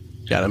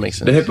Yeah, that makes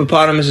sense. the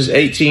hippopotamus is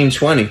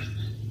 1820.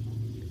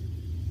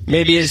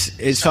 Maybe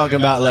it's talking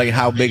about like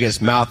how big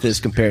his mouth is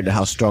compared to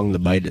how strong the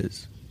bite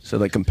is. So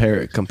like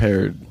compared.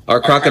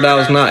 Are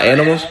crocodiles not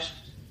animals?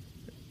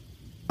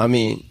 I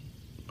mean,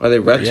 Are they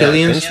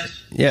reptilians?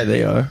 yeah,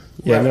 they are.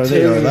 Yeah, no,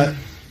 they are. That.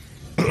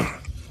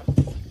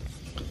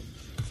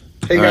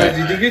 Hey guys, Alright.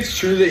 do you think it's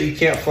true that you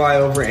can't fly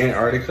over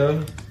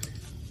Antarctica?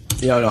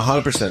 Yeah, no,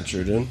 100%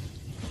 true, dude.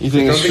 You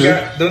think it's true?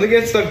 Don't they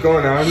get stuff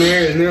going on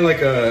there? Isn't there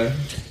like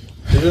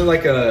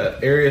a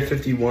Area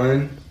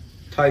 51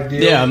 type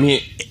deal? Yeah, I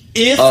mean,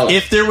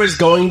 if there was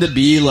going to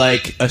be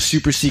like a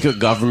super secret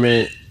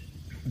government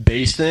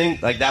base thing,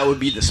 like that would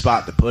be the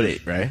spot to put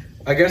it, right?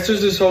 I guess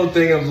there's this whole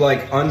thing of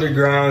like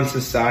underground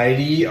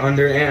society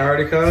under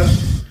Antarctica.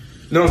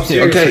 No, I'm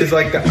serious. Okay. It's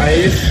like the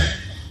ice,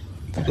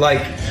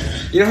 like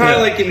you know how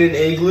like in an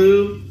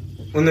igloo,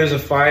 when there's a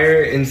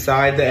fire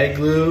inside the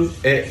igloo,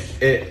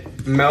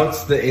 it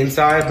melts the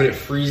inside, but it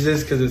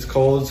freezes because it's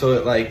cold. So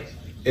it like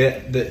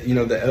the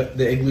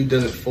igloo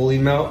doesn't fully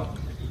melt.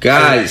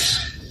 Guys,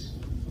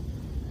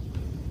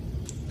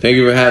 thank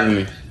you for having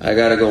me. I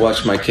gotta go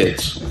watch my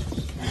kids.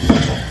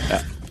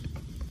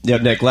 Yeah,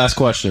 Nick. Last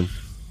question.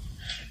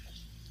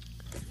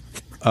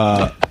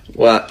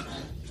 What?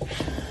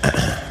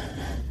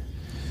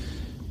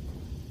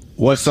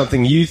 What's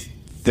something you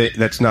think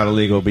that's not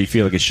illegal, but you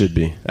feel like it should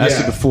be? Ask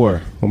Yeah. it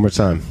before. One more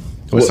time.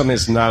 What's something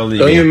that's not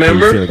illegal? Don't you but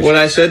remember feel like what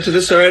I said to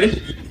this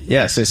already?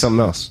 Yeah, say something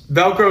else.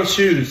 Velcro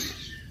shoes.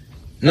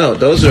 No,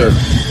 those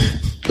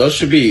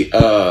should be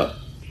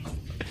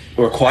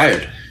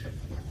required.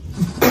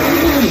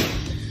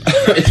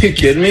 Are you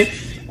kidding me?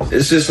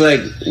 It's just like,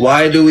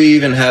 why do we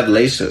even have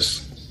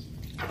laces?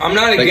 I'm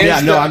not Like, against. yeah,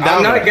 no, I'm down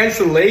I'm not with it. against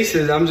the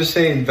laces. I'm just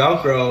saying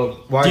Velcro.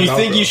 Why? Do you Velcro?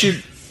 think you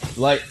should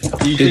like?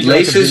 Do you Did think, like, a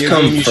laces video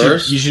come game, you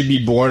first? You should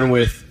be born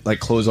with like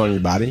clothes on your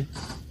body.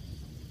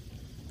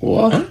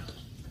 What?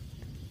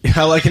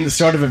 How like in the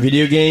start of a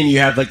video game, you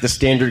have like the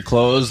standard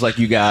clothes, like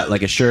you got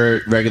like a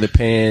shirt, regular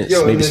pants,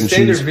 Yo, in maybe the some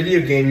standard shoes.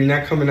 video game, you're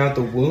not coming out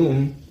the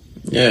womb.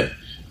 Yeah.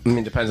 I mean,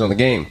 it depends on the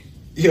game.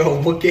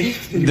 Yo, what game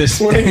are you This-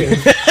 playing?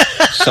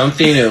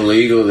 Something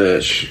illegal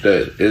that should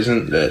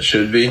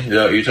be. Is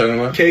that what you're talking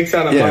about? Cakes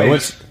on a Yeah, mic.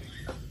 what's?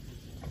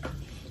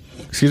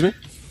 Excuse me,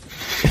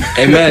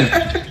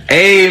 Amen.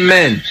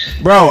 Amen.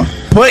 bro.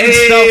 putting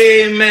stuff.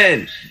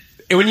 Amen.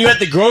 When you're at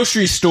the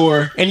grocery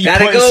store and you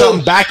Gotta putting go.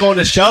 something back on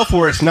the shelf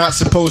where it's not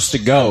supposed to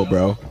go,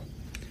 bro.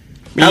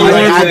 Have a I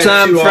wonderful do that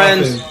time, too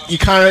friends. often.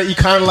 You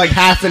kind of like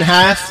half and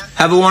half.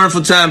 Have a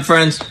wonderful time,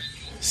 friends.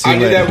 See you I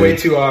do later, that way dude.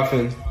 too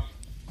often.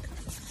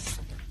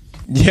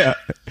 Yeah,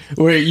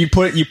 where you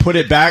put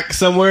it back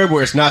somewhere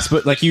where it's not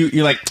supposed. Like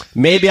you're like,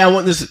 maybe I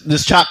want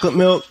this chocolate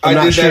milk. I'm I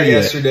not did sure that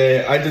yet.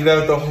 yesterday. I did that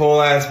with the whole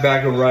ass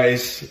bag of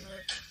rice.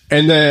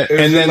 And then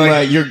was in,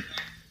 like, you're.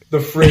 The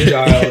fridge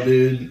aisle,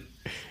 dude.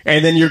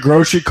 And then your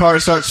grocery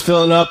cart starts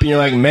filling up, and you're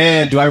like,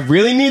 "Man, do I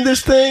really need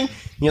this thing?"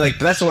 And you're like,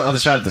 "But that's on the other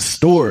side of the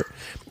store."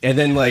 And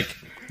then like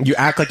you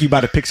act like you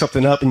about to pick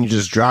something up, and you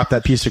just drop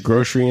that piece of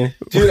grocery in.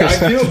 Dude, I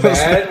feel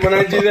bad when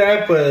I do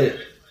that, but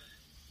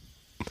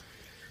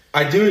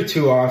I do it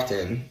too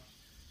often.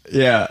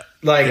 Yeah,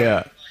 Like,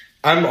 yeah.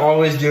 I'm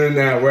always doing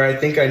that where I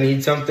think I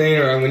need something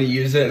or I'm going to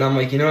use it, and I'm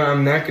like, you know what?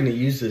 I'm not going to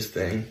use this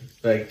thing.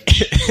 Like,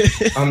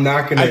 I'm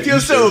not going to. I feel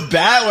so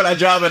bad when I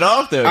drop it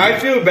off, though. I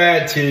feel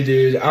bad too,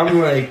 dude. I'm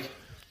like,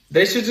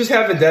 they should just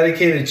have a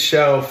dedicated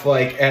shelf,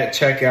 like, at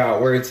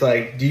checkout where it's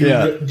like, do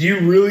you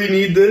really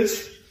need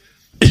this?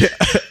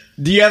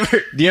 Do you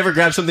ever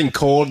grab something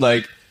cold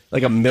like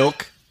a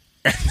milk,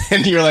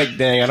 and you're like,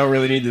 dang, I don't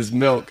really need this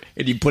milk,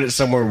 and you put it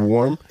somewhere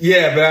warm?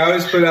 Yeah, but I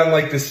always put it on,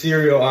 like, the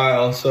cereal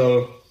aisle,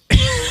 so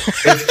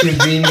it's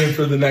convenient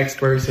for the next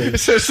person.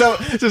 So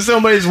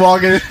somebody's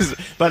walking in,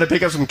 about to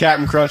pick up some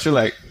Captain Crunch. You're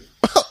like,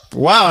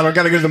 wow, I don't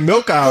gotta go to the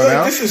milk aisle Like,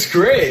 now. this is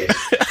great.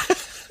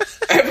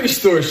 Every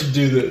store should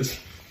do this.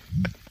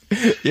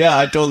 Yeah,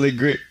 I totally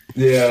agree.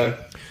 Yeah.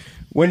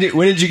 When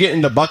did you get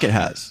into bucket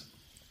hats?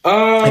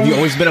 Have you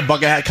always been a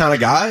bucket hat kind of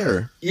guy,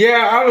 or?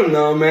 Yeah, I don't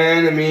know,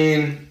 man. I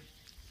mean,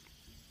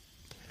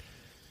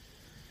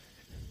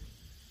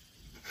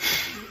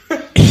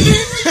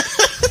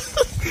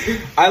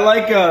 I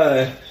like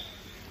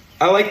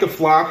the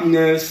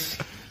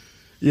floppiness.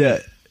 Yeah,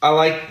 I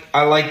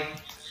like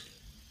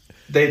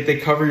they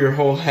cover your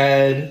whole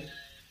head.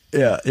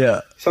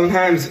 yeah.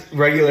 Sometimes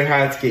regular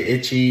hats get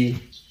itchy.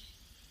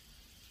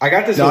 I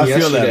got this No, one I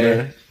feel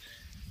yesterday.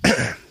 that,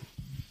 man.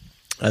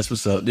 That's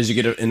what's up. Did you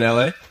get it in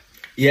LA?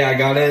 Yeah, I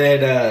got it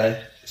at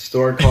a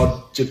store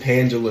called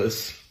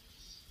Japangelis.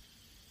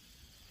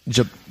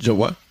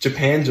 What?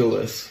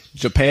 Japangelis.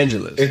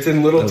 Japangelis. It's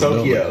in Little That's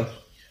Tokyo.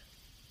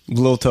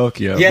 Little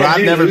Tokyo. Yeah, but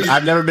dude,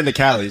 I've never been to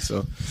Cali,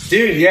 so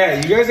Dude, yeah,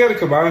 you guys got to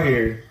come out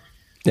here.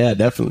 yeah,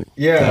 definitely.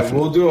 Yeah, Definitely.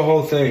 we'll do a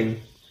whole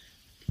thing.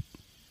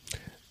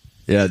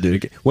 Yeah,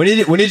 dude. When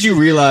did you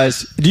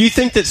realize? Do you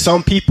think that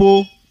some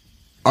people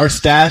are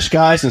stash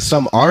guys and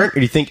some aren't, or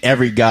do you think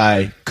every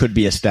guy could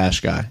be a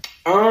stash guy?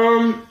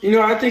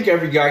 I think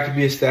every guy could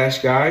be a stash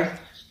guy.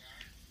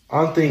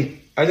 I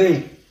think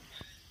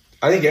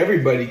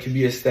everybody could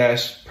be a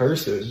stash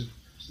person.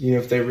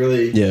 If they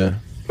really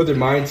put their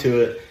mind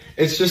to it.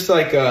 It's just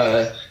like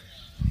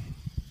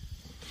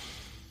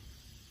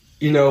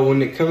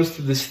when it comes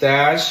to the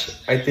stash,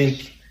 I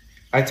think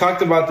I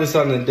talked about this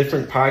on a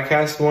different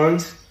podcast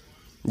once.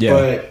 Yeah.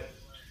 But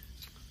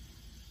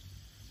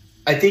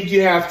I think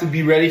you have to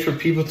be ready for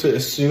people to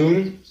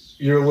assume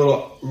you're a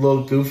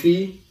little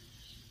goofy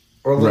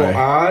or a little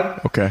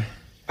odd. Okay.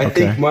 I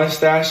think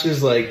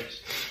mustaches like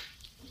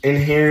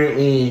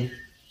inherently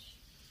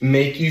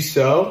make you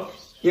so.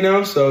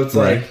 So it's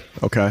like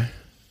okay.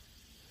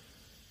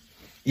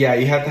 Yeah,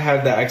 you have to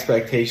have that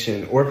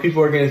expectation, or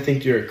people are going to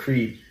think you're a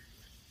creep.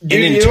 And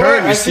in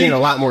turn, you're seeing a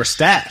lot more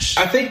stash.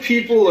 I think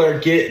people are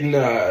getting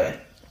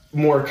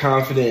more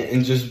confident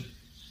in just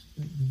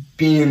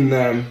being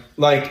them,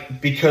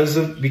 like because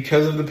of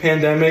the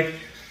pandemic.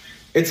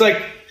 It's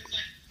like,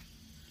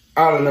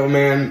 I don't know,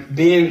 man,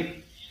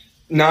 being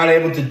not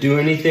able to do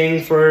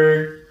anything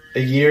for a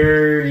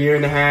year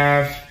and a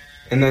half,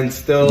 and then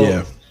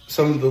still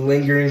some of the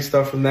lingering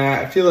stuff from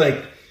that. I feel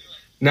like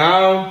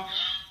now,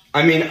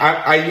 I mean,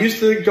 I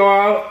used to go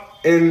out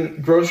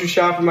and grocery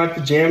shop in my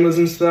pajamas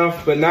and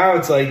stuff, but now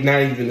it's like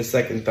not even a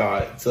second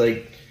thought. It's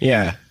like,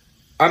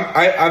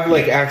 I've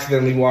like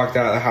accidentally walked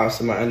out of the house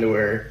in my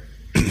underwear,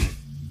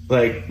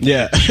 like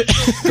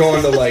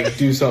going to like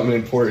do something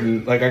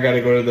important. Like I got to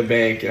go to the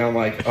bank, and I'm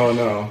like, oh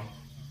no.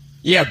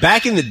 Yeah,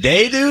 back in the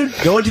day, dude,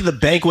 going to the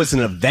bank was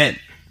an event,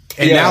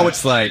 and now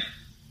it's like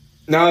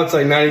not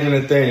even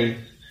a thing.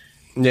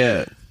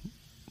 Yeah,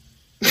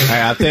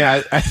 I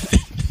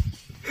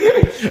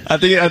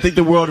think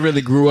the world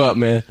really grew up,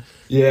 man.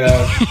 Yeah.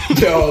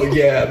 Oh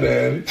yeah,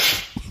 man.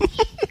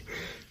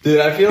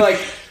 Dude, I feel like,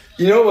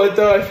 you know what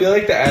though? I feel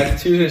like the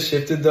attitude has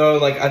shifted though.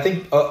 Like I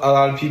think a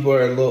lot of people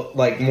are a little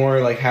like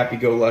more like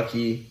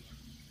happy-go-lucky.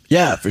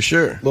 Yeah, for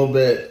sure. A little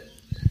bit.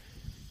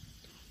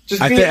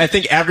 I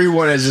think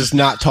everyone has just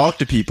not talked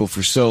to people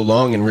for so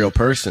long in real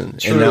person,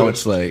 and now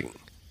it's like.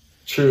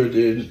 True,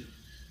 dude.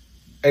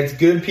 It's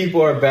good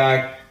people are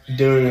back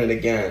doing it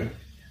again.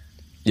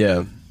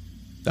 Yeah,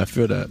 I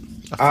feel that.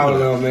 I don't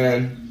know,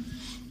 man.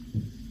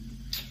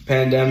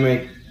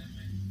 Pandemic.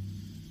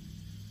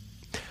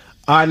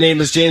 All right,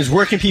 Nameless James,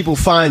 where can people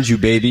find you,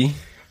 baby?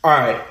 All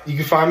right, you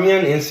can find me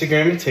on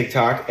Instagram and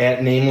TikTok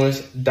at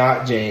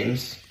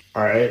nameless.james.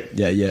 All right.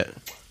 Yeah.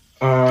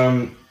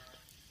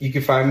 You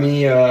can find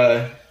me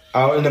out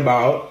and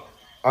about.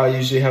 I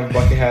usually have a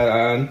bucket hat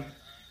on.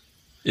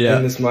 Yeah.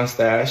 And this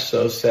mustache,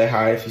 so say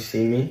hi if you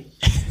see me.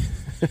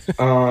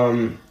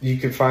 You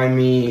can find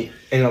me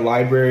in a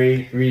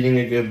library reading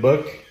a good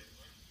book.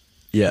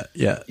 Yeah.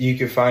 You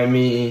can find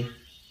me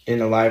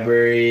in a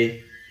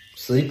library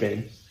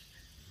sleeping.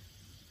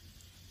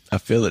 I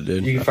feel it,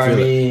 dude. You can find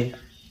me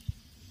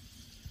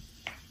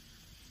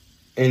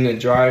in a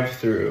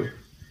drive-through.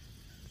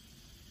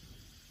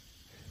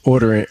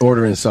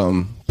 Ordering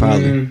something,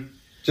 probably.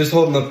 Just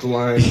holding up the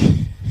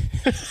line.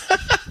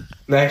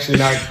 I'm actually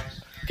not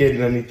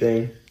getting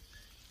anything.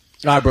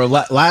 All right, bro.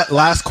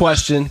 Last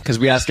question, because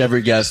we ask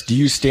every guest: do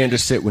you stand or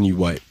sit when you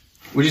wipe?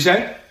 What'd you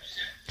say?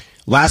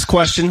 Last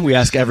question we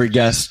ask every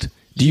guest: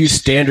 do you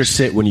stand or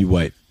sit when you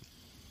wipe?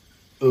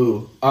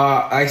 Ooh,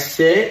 I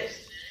sit.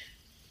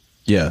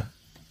 Yeah.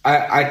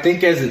 I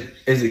think as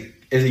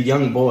a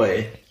young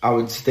boy, I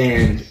would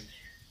stand.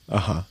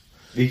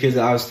 Because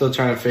I was still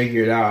trying to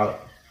figure it out.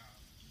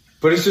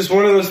 But it's just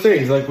one of those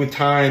things. Like with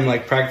time,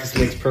 like practice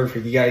makes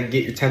perfect. You got to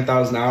get your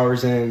 10,000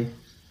 hours in.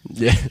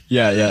 Yeah.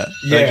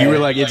 Like you were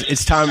like,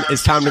 it's time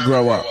to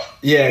grow up.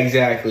 Yeah,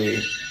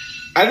 exactly.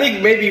 I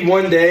think maybe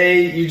one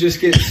day you just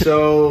get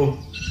so,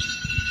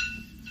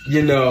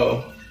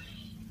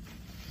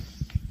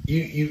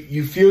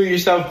 you feel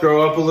yourself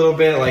grow up a little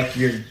bit. Like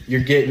you're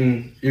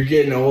getting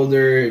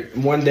older.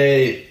 One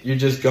day you're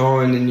just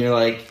going and you're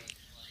like,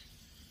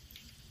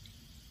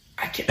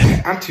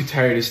 I'm too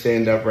tired to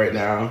stand up right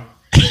now.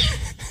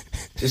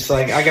 Just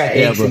like I got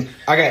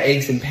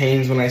aches and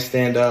pains when I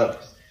stand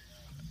up.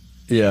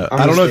 Yeah,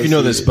 I don't know if you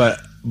know this, but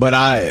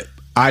I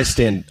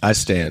stand.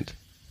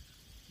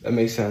 That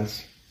makes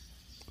sense.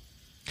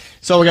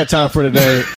 So we got time for today.